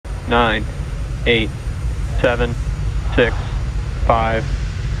9, 8, 7, 6, 5,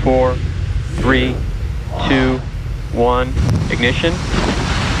 4, 3, 2, 1. Ignition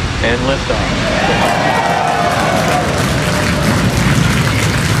and liftoff.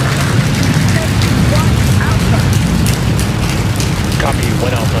 Copy,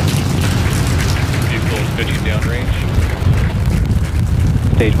 1 Alpha. Vehicle is pitching downrange.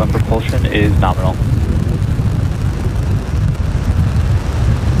 Stage 1 propulsion is nominal.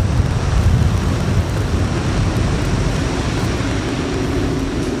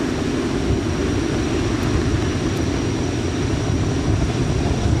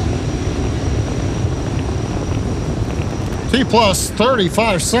 T plus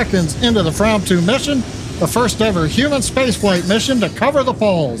 35 seconds into the From 2 mission, the first ever human spaceflight mission to cover the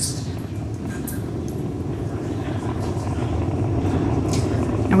poles.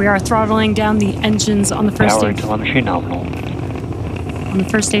 And we are throttling down the engines on the first Power stage. telemetry nominal. On the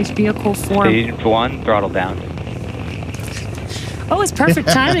first stage vehicle for... Stage 1, throttle down. Oh, it's perfect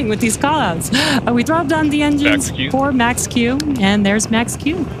timing with these callouts. We throttled down the engines for max Q, and there's max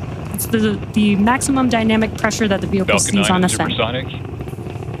Q. It's the maximum dynamic pressure that the vehicle Falcon sees 9 on is ascent. supersonic.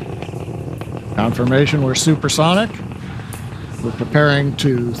 Confirmation we're supersonic. We're preparing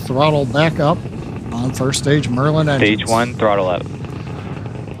to throttle back up on first stage Merlin engines. Stage 1, throttle up.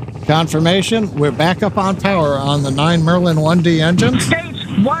 Confirmation we're back up on power on the 9 Merlin 1D engines. Stage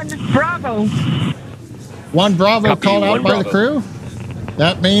 1 Bravo. 1 Bravo Copy, called out 1 by the Bravo. crew.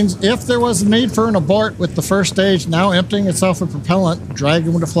 That means if there was a need for an abort with the first stage now emptying itself of propellant,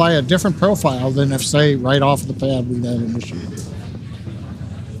 Dragon would fly a different profile than if, say, right off the pad we had initiated.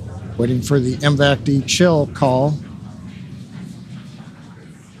 Waiting for the MVAC-D chill call.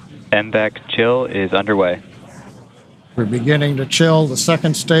 MVAC chill is underway. We're beginning to chill the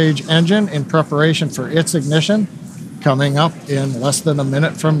second stage engine in preparation for its ignition, coming up in less than a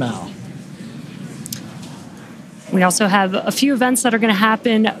minute from now. We also have a few events that are going to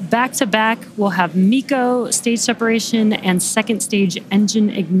happen back to back. We'll have MECO stage separation and second stage engine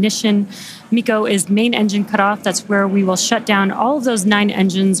ignition. MECO is main engine cutoff. That's where we will shut down all of those 9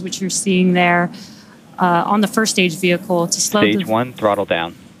 engines, which you're seeing there on the first stage vehicle to slow Stage 1, throttle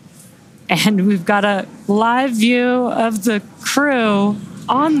down. And we've got a live view of the crew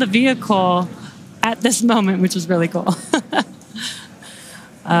on the vehicle at this moment, which is really cool.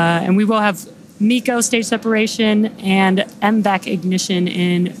 And we will have MECO stage separation and MVAC ignition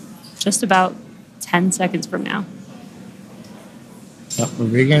in just about 10 seconds from now. We're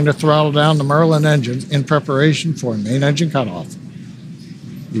beginning to throttle down the Merlin engines in preparation for main engine cutoff.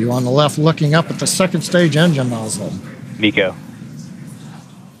 You on the left looking up at the second stage engine nozzle. MECO.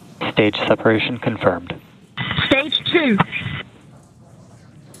 Stage separation confirmed. Stage 2.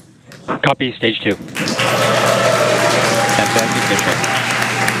 Copy, stage 2. MVAC ignition.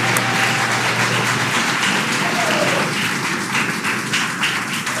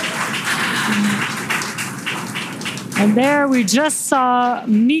 And there we just saw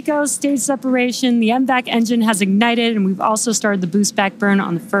MECO stage separation. The MVAC engine has ignited, and we've also started the boost back burn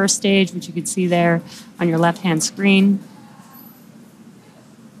on the first stage, which you can see there on your left-hand screen.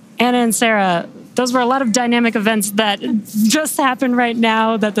 Anna and Sarah, those were a lot of dynamic events that just happened right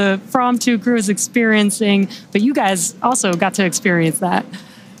now that the From 2 crew is experiencing, but you guys also got to experience that.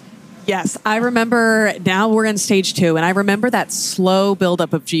 Yes, I remember. Now we're in stage 2, and I remember that slow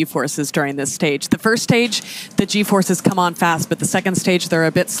buildup of G-forces during this stage. The first stage, the G-forces come on fast, but the second stage, they're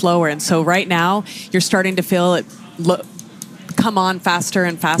a bit slower. And so right now, you're starting to feel it come on faster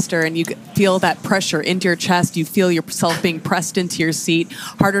and faster, and you feel that pressure into your chest. You feel yourself being pressed into your seat,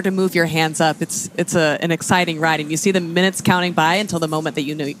 harder to move your hands up. It's an exciting ride, and you see the minutes counting by until the moment that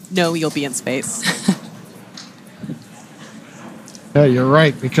you know you'll be in space. Yeah, you're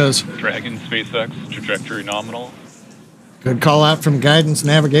right, because Dragon, SpaceX, trajectory nominal. good call out from Guidance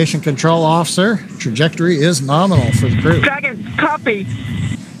Navigation Control Officer. Trajectory is nominal for the crew. Dragon, copy.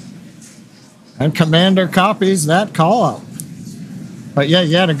 And Commander copies that call out. But yeah,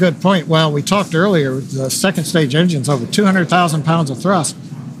 you had a good point. Well, we talked earlier, the second stage engine's over 200,000 pounds of thrust.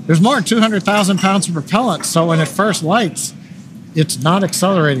 There's more than 200,000 pounds of propellant, so when it first lights, it's not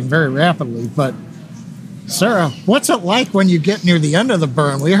accelerating very rapidly. But Sarah, what's it like when you get near the end of the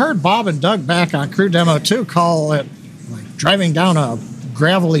burn? We heard Bob and Doug back on Crew Demo 2 call it like driving down a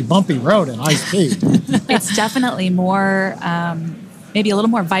gravelly, bumpy road at high speed. It's definitely more, maybe a little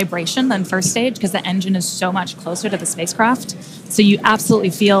more vibration than first stage because the engine is so much closer to the spacecraft. So you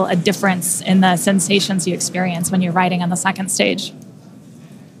absolutely feel a difference in the sensations you experience when you're riding on the second stage.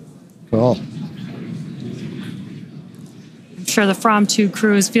 Cool. I'm sure the From 2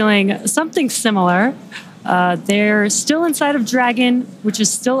 crew is feeling something similar. They're still inside of Dragon, which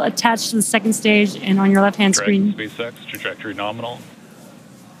is still attached to the second stage, and on your left-hand Dragon screen, SpaceX, trajectory nominal.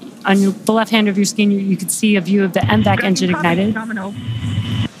 on the left hand of your screen, you can see a view of the MVAC engine ignited. Nominal.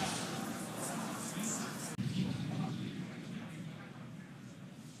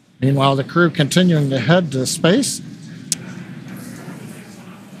 Meanwhile, the crew continuing to head to space.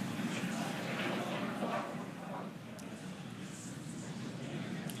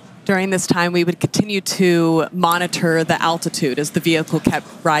 During this time, we would continue to monitor the altitude as the vehicle kept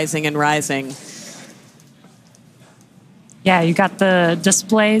rising and rising. Yeah, you got the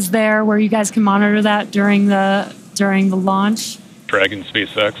displays there where you guys can monitor that during the launch. Dragon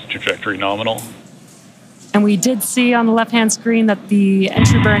SpaceX, trajectory nominal. And we did see on the left-hand screen that the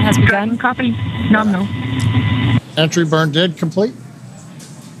entry burn has begun. Copy. Nominal. Entry burn did complete.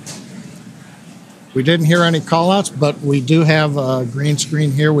 We didn't hear any callouts, but we do have a green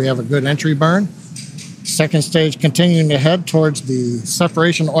screen here. We have a good entry burn. Second stage continuing to head towards the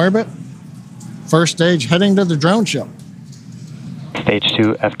separation orbit. First stage heading to the drone ship. Stage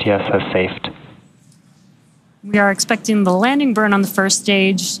 2 FTS has safed. We are expecting the landing burn on the first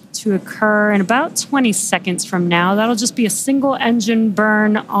stage to occur in about 20 seconds from now. That'll just be a single engine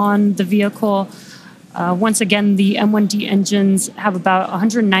burn on the vehicle. Once again, the M1D engines have about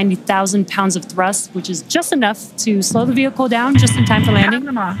 190,000 pounds of thrust, which is just enough to slow the vehicle down just in time for landing.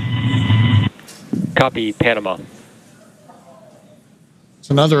 Panama. Copy, Panama.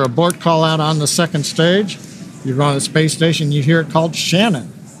 It's another abort call out on the second stage. You're going to the space station, you hear it called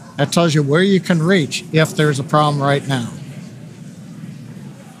Shannon. That tells you where you can reach if there's a problem right now.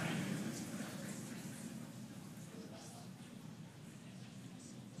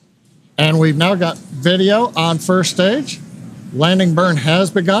 And we've now got video on first stage. Landing burn has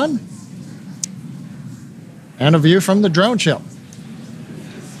begun. And a view from the drone ship.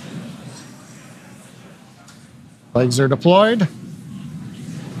 Legs are deployed.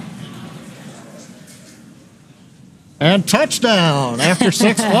 And touchdown after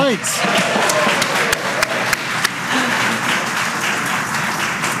 6 flights.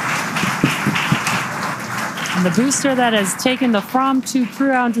 And the booster that has taken the From-2 crew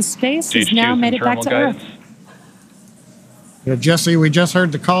out into space has now made it back to Earth. Yeah, Jesse, we just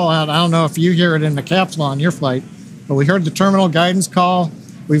heard the call out. I don't know if you hear it in the capsule on your flight, but we heard the terminal guidance call.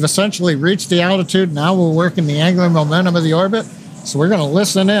 We've essentially reached the altitude. Now we're working the angular momentum of the orbit. So we're going to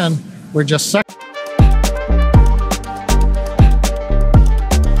listen in. We're just seconds.